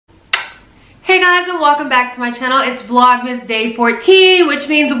Hey guys, and welcome back to my channel. It's Vlogmas day 14, which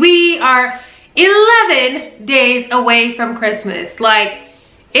means we are 11 days away from Christmas. Like,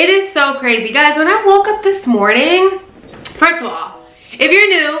 it is so crazy. Guys, when I woke up this morning, first of all, if you're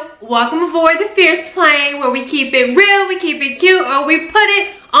new, welcome aboard the Fierce plane where we keep it real, we keep it cute, or we put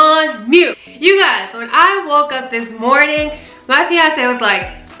it on mute. You guys, when I woke up this morning, my fiance was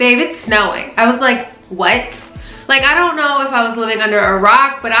like, babe, it's snowing. I was like, what? Like, I don't know if I was living under a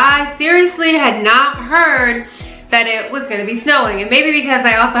rock, but I seriously had not heard that it was gonna be snowing. And maybe because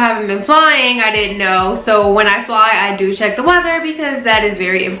I also haven't been flying, I didn't know. So when I fly, I do check the weather because that is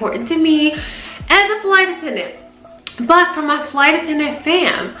very important to me as a flight attendant. But for my flight attendant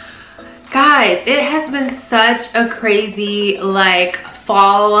fam, guys, it has been such a crazy like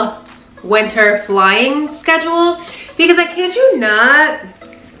fall, winter flying schedule because I kid you not,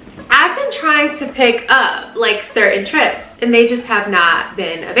 I've been trying to pick up like certain trips and they just have not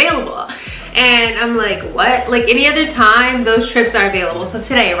been available. And I'm like, what? Like any other time, those trips are available. So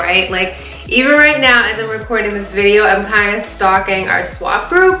today, right? Like even right now as I'm recording this video, I'm kind of stalking our swap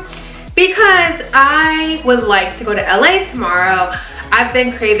group because I would like to go to LA tomorrow. I've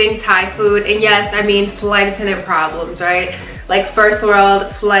been craving Thai food, and yes, I mean flight attendant problems, right? Like first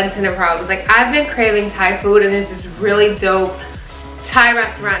world flight attendant problems. Like I've been craving Thai food, and there's this really dope Thai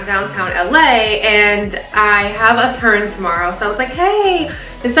restaurant downtown LA, and I have a turn tomorrow. So I was like, hey,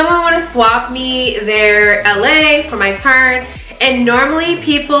 does someone want to swap me their LA for my turn? And normally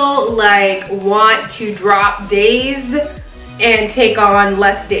people like want to drop days and take on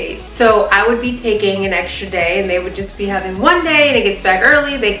less days. So I would be taking an extra day and they would just be having one day and it gets back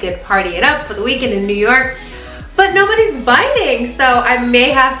early. They could party it up for the weekend in New York, but nobody's biting. So I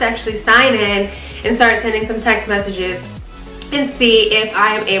may have to actually sign in and start sending some text messages and see if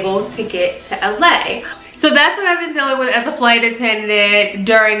I am able to get to LA. So that's what I've been dealing with as a flight attendant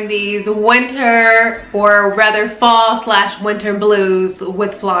during these winter, or rather fall/winter blues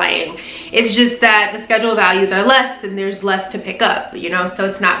with flying. It's just that the schedule values are less and there's less to pick up, you know, so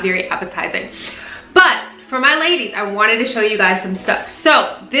it's not very appetizing. But for my ladies, I wanted to show you guys some stuff.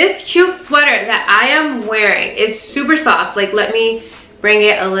 So this cute sweater that I am wearing is super soft. Like let me bring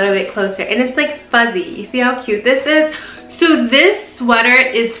it a little bit closer, and it's like fuzzy. You see how cute this is? So this sweater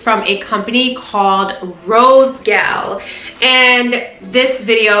is from a company called RoseGal, and this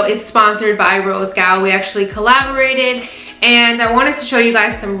video is sponsored by RoseGal. We actually collaborated, and I wanted to show you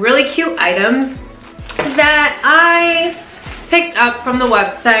guys some really cute items that I picked up from the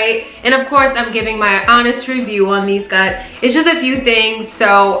website. And of course I'm giving my honest review on these guys. It's just a few things.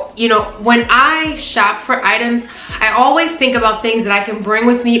 So you know, when I shop for items, I always think about things that I can bring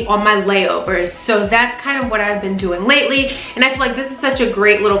with me on my layovers. So that's kind of what I've been doing lately, and I feel like this is such a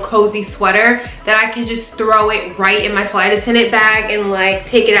great little cozy sweater that I can just throw it right in my flight attendant bag and like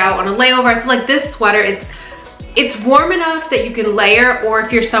take it out on a layover. I feel like this sweater, it's warm enough that you can layer, or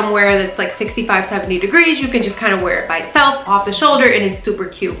if you're somewhere that's like 65-70 degrees, you can just kind of wear it by itself off the shoulder, and it's super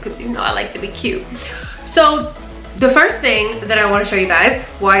cute because you know I like to be cute. So the first thing that I want to show you guys,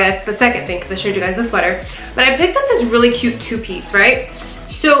 well I guess the second thing because I showed you guys the sweater, but I picked up this really cute two-piece, right?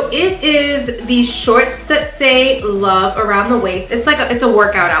 So it is these shorts that say love around the waist. It's like it's a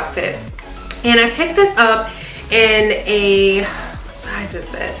workout outfit, and I picked this up in a, what size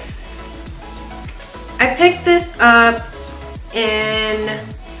is this? I picked this up in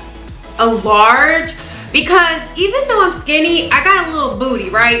a large because even though I'm skinny, I got a little booty,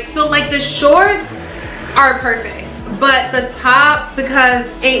 right? So like the shorts are perfect, but the top, because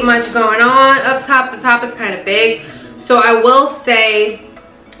ain't much going on up top, the top is kind of big. So I will say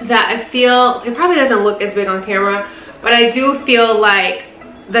that I feel, it probably doesn't look as big on camera, but I do feel like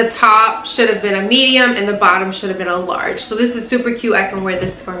the top should have been a medium and the bottom should have been a large. So this is super cute. I can wear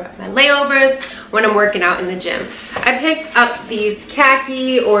this for my layovers when I'm working out in the gym. I picked up these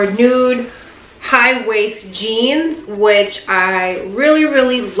khaki or nude high waist jeans, which I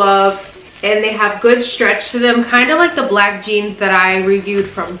really love, and they have good stretch to them, kind of like the black jeans that I reviewed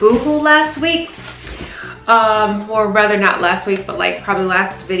from Boohoo last week. Or rather not last week, but like probably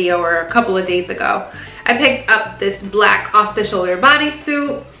last video or a couple of days ago. I picked up this black off-the-shoulder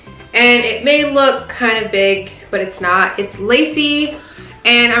bodysuit, and it may look kind of big, but it's not. It's lacy,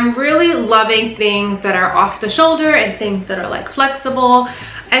 and I'm really loving things that are off the shoulder and things that are like flexible.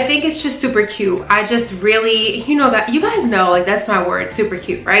 I think it's just super cute. I just really, you know, that you guys know, like that's my word, super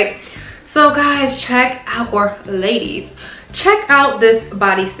cute, right? So guys, check out, or ladies, check out this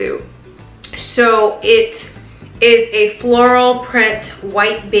bodysuit. So it is a floral print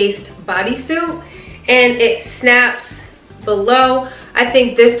white based bodysuit, and it snaps below. I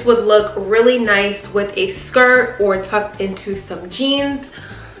think this would look really nice with a skirt or tucked into some jeans.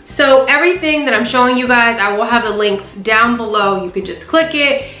 So So everything that I'm showing you guys, I will have the links down below. You can just click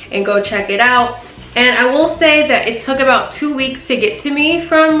it and go check it out. And I will say that it took about 2 weeks to get to me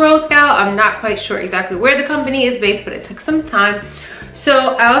from RoseGal. I'm not quite sure exactly where the company is based, but it took some time.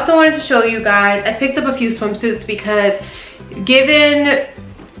 So I also wanted to show you guys, I picked up a few swimsuits because given that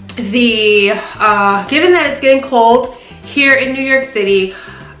it's getting cold here in New York City,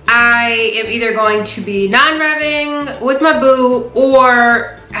 I am either going to be non-revving with my boo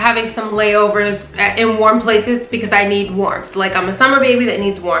or having some layovers in warm places because I need warmth. Like, I'm a summer baby that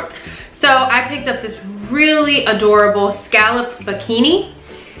needs warmth. So I picked up this really adorable scalloped bikini.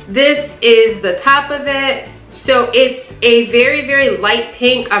 This is the top of it. So it's a very, very light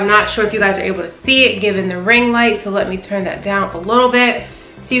pink. I'm not sure if you guys are able to see it given the ring light. So let me turn that down a little bit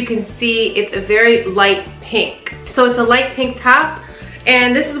so you can see it's a very light pink. So it's a light pink top.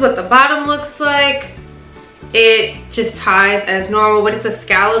 And this is what the bottom looks like. It just ties as normal, but it's a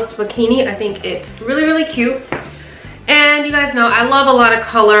scalloped bikini. I think it's really, really cute. And you guys know I love a lot of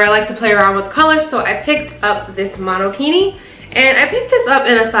color. I like to play around with color, so I picked up this monokini. And I picked this up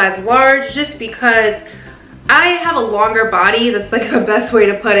in a size large just because I have a longer body. That's like the best way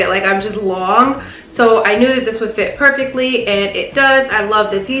to put it. Like, I'm just long. So I knew that this would fit perfectly, and it does. I love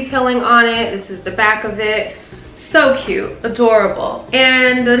the detailing on it. This is the back of it. So cute, adorable.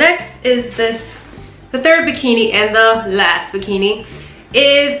 And the next is this, the third bikini and the last bikini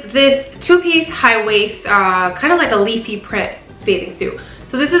is this two-piece high waist, kind of like a leafy print bathing suit.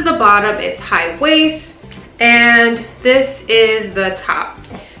 So this is the bottom, it's high waist, and this is the top.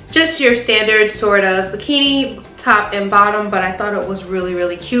 Just your standard sort of bikini, top and bottom, but I thought it was really,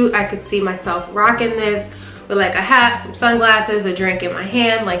 really cute. I could see myself rocking this with like a hat, some sunglasses, a drink in my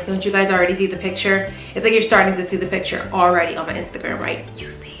hand. Like, don't you guys already see the picture? It's like you're starting to see the picture already on my Instagram, right? You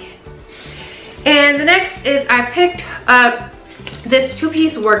see it. And the next is I picked up this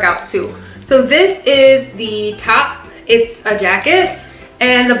two-piece workout suit. So this is the top, it's a jacket,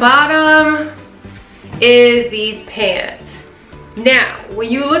 and the bottom is these pants. Now,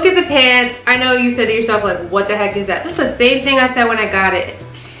 when you look at the pants, I know you said to yourself, like, what the heck is that? That's the same thing I said when I got it.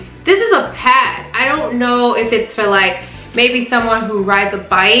 This is a pad. I don't know if it's for like maybe someone who rides a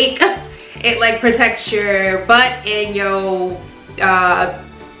bike. It like protects your butt and your,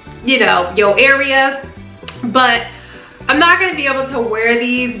 you know, your area. But I'm not gonna be able to wear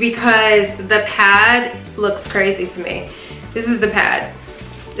these because the pad looks crazy to me. This is the pad.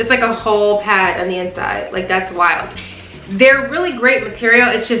 It's like a whole pad on the inside. Like, that's wild. They're really great material.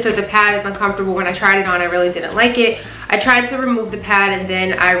 It's just that the pad is uncomfortable. When I tried it on, I really didn't like it. I tried to remove the pad and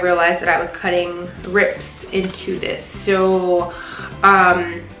then I realized that I was cutting rips into this. So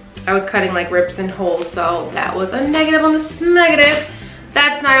I was cutting like rips and holes. So that was a negative on this negative.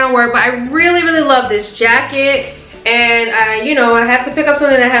 That's not gonna work, but I really, really love this jacket. And you know, I have to pick up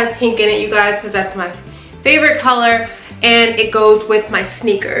something that has pink in it, you guys, because that's my favorite color. And it goes with my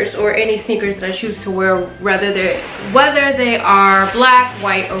sneakers, or any sneakers that I choose to wear, whether they are black,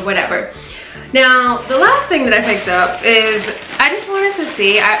 white, or whatever. Now, the last thing that I picked up is, I just wanted to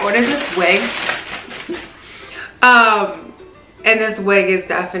see, I ordered this wig. And this wig is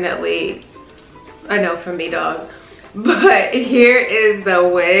definitely a no for me, dog. But here is the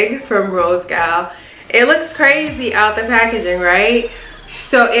wig from RoseGal. It looks crazy out the packaging, right?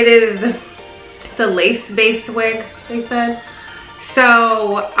 So it is the lace-based wig, they said.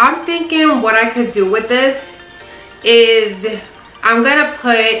 So I'm thinking what I could do with this is I'm gonna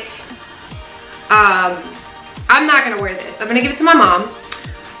put, I'm not gonna wear this. I'm gonna give it to my mom.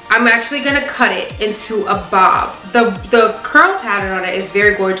 I'm actually gonna cut it into a bob. The curl pattern on it is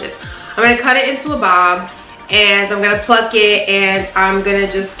very gorgeous. I'm gonna cut it into a bob and I'm gonna pluck it and I'm gonna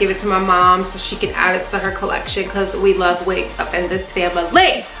just give it to my mom so she can add it to her collection because we love wigs up in this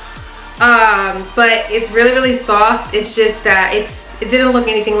family. But it's really, really soft. It's just that it didn't look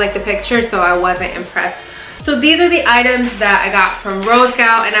anything like the picture, so I wasn't impressed. So these are the items that I got from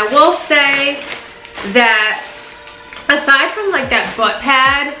RoseGal, and I will say that aside from like that butt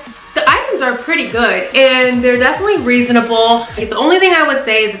pad, the items are pretty good and they're definitely reasonable. The only thing I would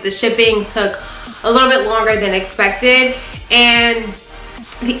say is that the shipping took a little bit longer than expected, and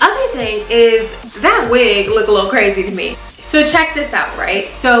the other thing is that wig looked a little crazy to me. So check this out, right?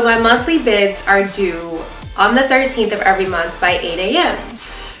 So my monthly bids are due on the 13th of every month by 8 a.m.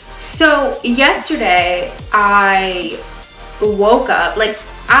 So yesterday I woke up, like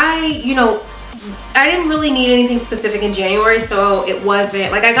I didn't really need anything specific in January, so it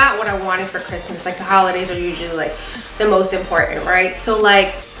wasn't, like I got what I wanted for Christmas. Like the holidays are usually like the most important, right? So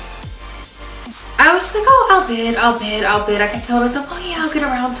like, I was just like, oh, I'll bid. I kept telling myself, oh yeah, I'll get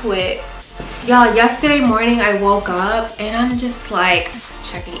around to it. Y'all, yesterday morning I woke up and I'm just like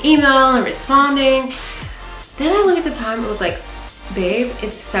checking email and responding. Then I look at the time, it was like, babe,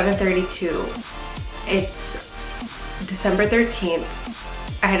 it's 7:32. It's December 13th.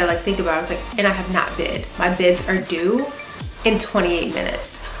 I had to like think about it. I was like, and I have not bid. My bids are due in 28 minutes.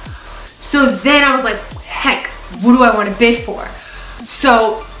 So then I was like, heck, what do I want to bid for?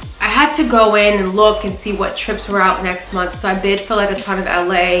 So I had to go in and look and see what trips were out next month. So I bid for like a ton of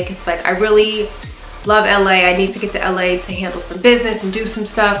LA because like I really love LA. I need to get to LA to handle some business and do some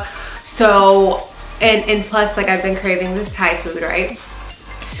stuff. So, and plus like I've been craving this Thai food, right?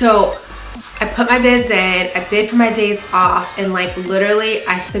 So I put my bids in, I bid for my days off, and like literally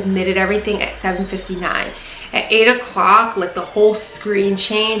I submitted everything at 7:59. At 8 o'clock, like the whole screen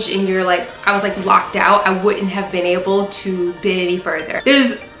changed and you're like, I was like locked out. I wouldn't have been able to bid any further.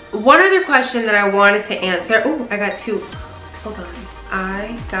 There's one other question that I wanted to answer. Oh, I got two. Hold on.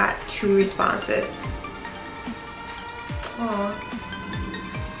 I got 2 responses. Aww.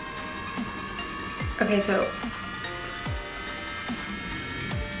 Okay,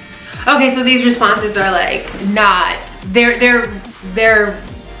 so these responses are like not,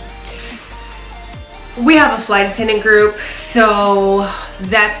 we have a flight attendant group, so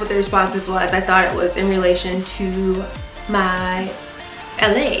that's what the responses was. I thought it was in relation to my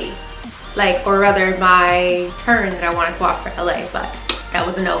LA, like, or rather my turn that I want to swap for LA, but that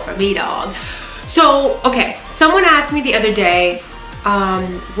was a no for me, dog. So, okay, someone asked me the other day,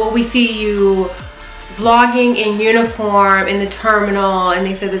 will we see you vlogging in uniform in the terminal, and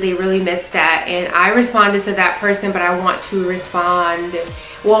they said that they really missed that, and I responded to that person, but I want to respond,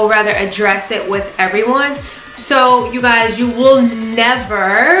 well, rather address it with everyone. So you guys, you will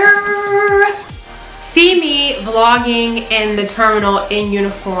never see me vlogging in the terminal in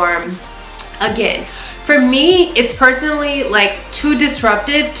uniform again. For me, it's personally like too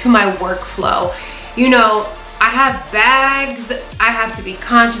disruptive to my workflow. You know, I have bags, I have to be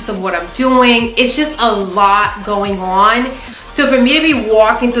conscious of what I'm doing. It's just a lot going on. So for me to be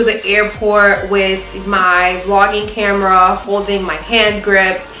walking through the airport with my vlogging camera, holding my hand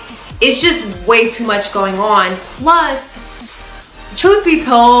grip, it's just way too much going on. Plus, truth be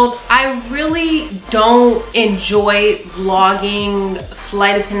told, I really don't enjoy vlogging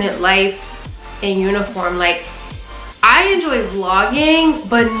flight attendant life in uniform. Like, I enjoy vlogging,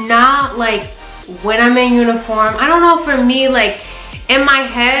 but not like when I'm in uniform. I don't know, for me, like in my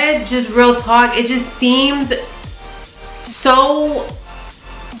head, just real talk, it just seems so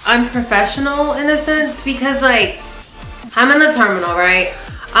unprofessional in a sense, because like I'm in the terminal, right?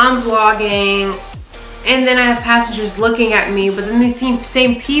 I'm vlogging, and then I have passengers looking at me, but then these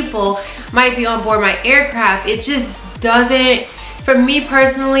same people might be on board my aircraft. It just doesn't, for me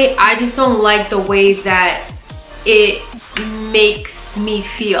personally, I just don't like the ways that it makes me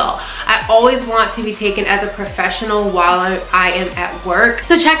feel. I always want to be taken as a professional while I am at work.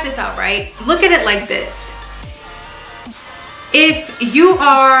 So check this out, right? Look at it like this. If you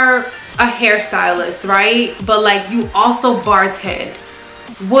are a hairstylist, right? But like you also bartend,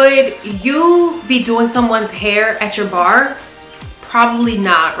 would you be doing someone's hair at your bar? Probably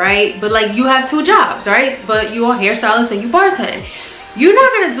not, right? But like you have 2 jobs, right? But you're a hairstylist and you bartend. You're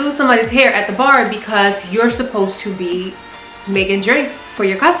not gonna do somebody's hair at the bar because you're supposed to be making drinks for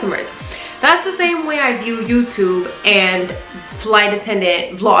your customers. That's the same way I view YouTube and flight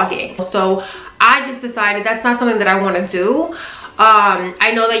attendant vlogging. So I just decided that's not something that I want to do.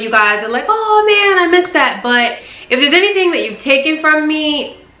 I know that you guys are like, oh man, I missed that. But if there's anything that you've taken from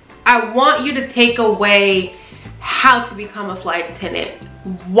me, I want you to take away how to become a flight attendant,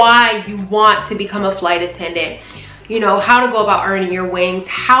 why you want to become a flight attendant, you know, how to go about earning your wings,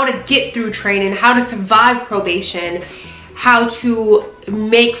 how to get through training, how to survive probation, how to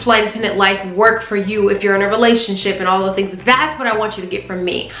make flight attendant life work for you if you're in a relationship and all those things. That's what I want you to get from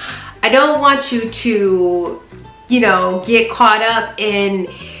me. I don't want you to, you know, get caught up in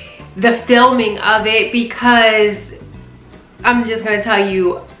the filming of it, because I'm just gonna tell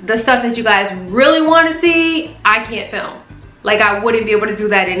you, the stuff that you guys really want to see, I can't film. Like, I wouldn't be able to do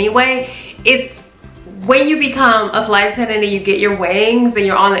that anyway. It's when you become a flight attendant and you get your wings and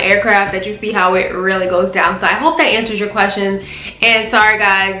you're on the aircraft that you see how it really goes down. So I hope that answers your question. And sorry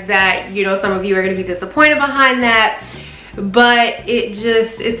guys that, you know, some of you are gonna be disappointed behind that, but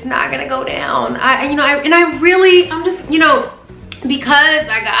it's not gonna go down. I'm just, you know, because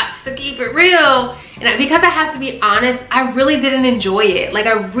I got to keep it real, and because I have to be honest, I really didn't enjoy it. Like,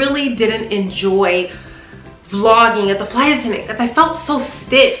 I really didn't enjoy vlogging as a flight attendant because I felt so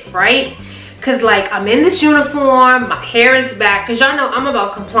stiff, right? Cause like I'm in this uniform, my hair is back, cause y'all know I'm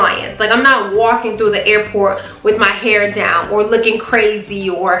about compliance. Like I'm not walking through the airport with my hair down or looking crazy,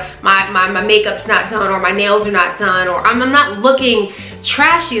 or my makeup's not done, or my nails are not done, or I'm not looking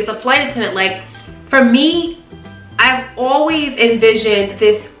trashy as a flight attendant. Like for me, I've always envisioned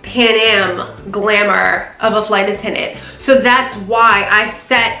this Pan Am glamour of a flight attendant. So that's why I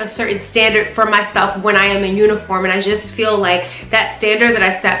set a certain standard for myself when I am in uniform. And I just feel like that standard that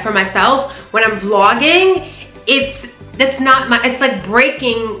I set for myself when I'm vlogging, it's like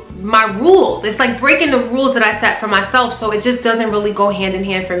breaking my rules. It's like breaking the rules that I set for myself. So it just doesn't really go hand in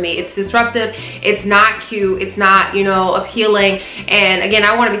hand for me. It's disruptive. It's not cute. It's not, you know, appealing. And again,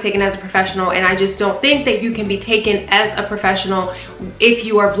 I want to be taken as a professional, and I just don't think that you can be taken as a professional if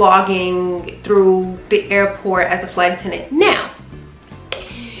you are vlogging through the airport as a flight attendant. Now,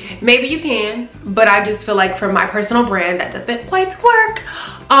 maybe you can, but I just feel like for my personal brand, that doesn't quite work.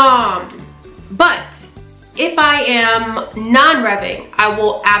 But if I am non-revving, I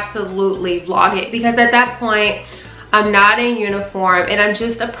will absolutely vlog it, because at that point, I'm not in uniform and I'm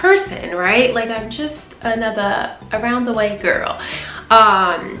just a person, right? Like I'm just another around the way girl.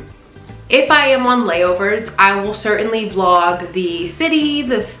 If I am on layovers, I will certainly vlog the city,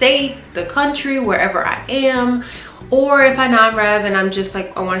 the state, the country, wherever I am. Or if I non-rev and I'm just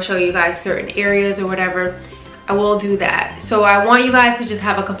like, I want to show you guys certain areas or whatever, I will do that. So I want you guys to just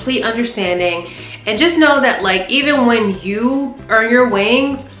have a complete understanding, and just know that like even when you earn your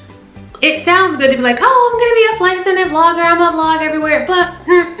wings, it sounds good to be like, oh, I'm gonna be a flight attendant vlogger, I'm gonna vlog everywhere, but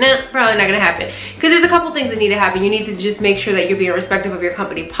nah, probably not gonna happen. Because there's a couple things that need to happen. You need to just make sure that you're being respectful of your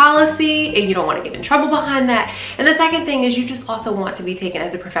company policy and you don't want to get in trouble behind that. And the second thing is you just also want to be taken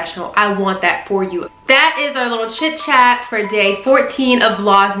as a professional. I want that for you. That is our little chit chat for day 14 of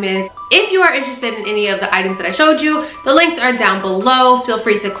Vlogmas. If you are interested in any of the items that I showed you, the links are down below. Feel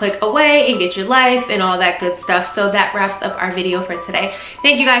free to click away and get your life and all that good stuff. So that wraps up our video for today.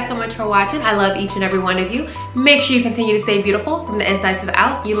 Thank you guys so much for watching. I love each and every one of you. Make sure you continue to stay beautiful from the inside to the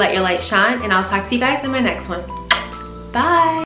out. You let your light shine, and I'll talk to you guys in my next one. Bye.